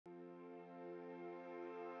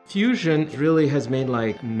Fusion really has made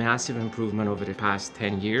like massive improvement over the past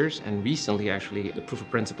 10 years, and recently actually the proof of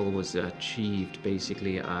principle was achieved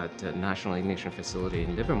basically at the National Ignition Facility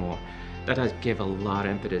in Livermore. That has given a lot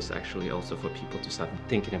of impetus actually also for people to start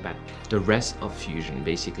thinking about the rest of fusion.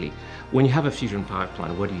 Basically, when you have a fusion power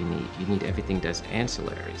plant, what do you need? You need everything that's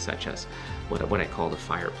ancillary, such as what I call the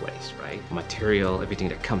fireplace, right? Material, everything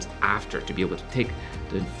that comes after, to be able to take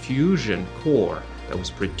the fusion core that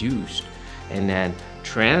was produced and then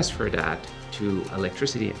transfer that to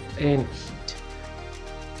electricity and heat.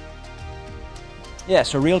 Yeah,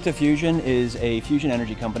 so Realta Fusion is a fusion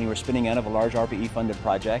energy company. We're spinning out of a large ARPA-E-funded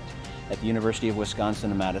project at the University of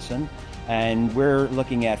Wisconsin in Madison. And we're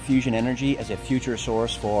looking at fusion energy as a future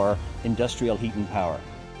source for industrial heat and power.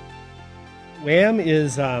 WAM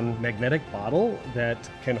is a magnetic bottle that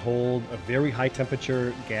can hold a very high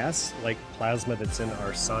temperature gas like plasma that's in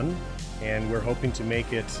our sun. And we're hoping to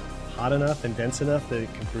make it hot enough and dense enough that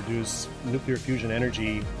it can produce nuclear fusion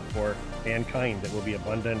energy for mankind that will be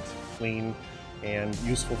abundant, clean, and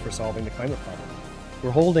useful for solving the climate problem.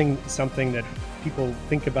 We're holding something that people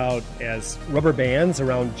think about as rubber bands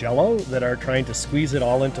around jello that are trying to squeeze it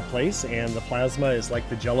all into place, and the plasma is like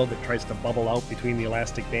the jello that tries to bubble out between the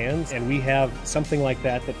elastic bands. And we have something like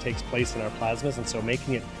that that takes place in our plasmas, and so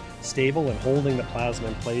making it stable and holding the plasma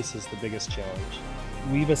in place is the biggest challenge.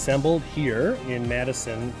 We've assembled here in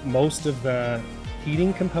Madison most of the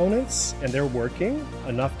heating components, and they're working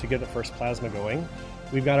enough to get the first plasma going.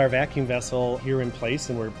 We've got our vacuum vessel here in place,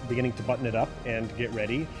 and we're beginning to button it up and get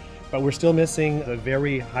ready. But we're still missing the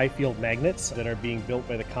very high field magnets that are being built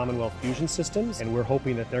by the Commonwealth Fusion Systems, and we're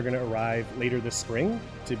hoping that they're going to arrive later this spring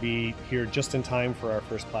to be here just in time for our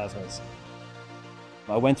first plasmas.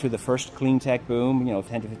 I went through the first clean tech boom,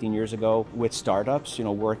 10 to 15 years ago with startups,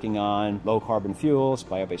 working on low carbon fuels,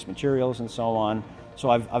 bio-based materials, and so on. So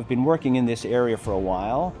I've been working in this area for a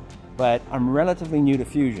while, but I'm relatively new to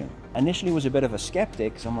fusion. Initially was a bit of a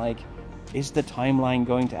skeptic, because I'm like, is the timeline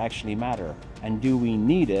going to actually matter? And do we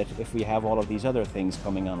need it if we have all of these other things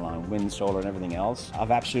coming online, wind, solar, and everything else?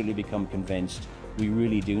 I've absolutely become convinced we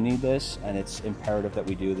really do need this, and it's imperative that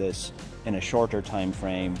we do this in a shorter time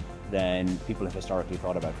frame than people have historically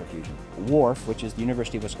thought about for fusion. WARF, which is the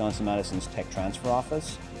University of Wisconsin-Madison's tech transfer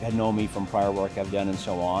office, had known me from prior work I've done and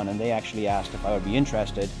so on, and they actually asked if I would be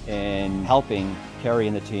interested in helping Cary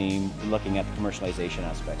and the team looking at the commercialization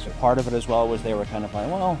aspects. So part of it as well was they were kind of like,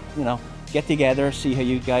 well, get together, see how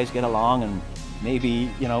you guys get along, and maybe,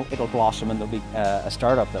 it'll blossom and there'll be a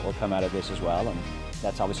startup that will come out of this as well. And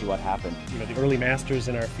that's obviously what happened. The early masters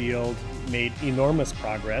in our field made enormous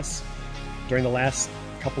progress. During the last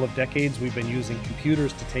couple of decades, we've been using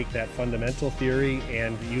computers to take that fundamental theory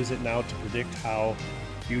and use it now to predict how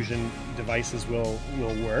fusion devices will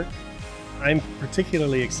work. I'm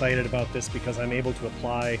particularly excited about this because I'm able to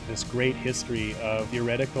apply this great history of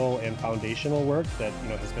theoretical and foundational work that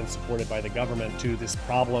has been supported by the government to this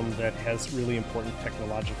problem that has really important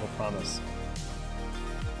technological promise.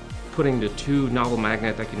 Putting the two novel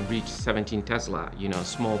magnets that can reach 17 Tesla,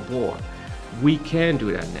 small bore, we can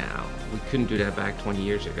do that now. We couldn't do that back 20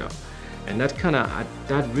 years ago. And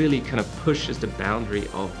that really pushes the boundary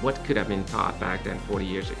of what could have been taught back then 40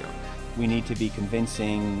 years ago. We need to be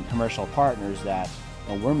convincing commercial partners that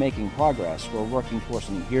we're making progress, we're working towards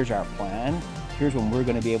something. Here's our plan, here's when we're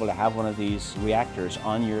going to be able to have one of these reactors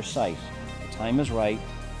on your site. The time is right,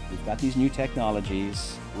 we've got these new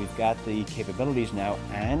technologies, we've got the capabilities now,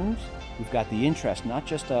 and we've got the interest not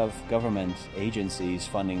just of government agencies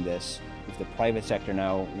funding this, with the private sector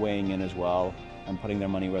now weighing in as well and putting their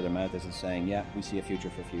money where their mouth is and saying, yeah, we see a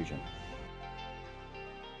future for fusion.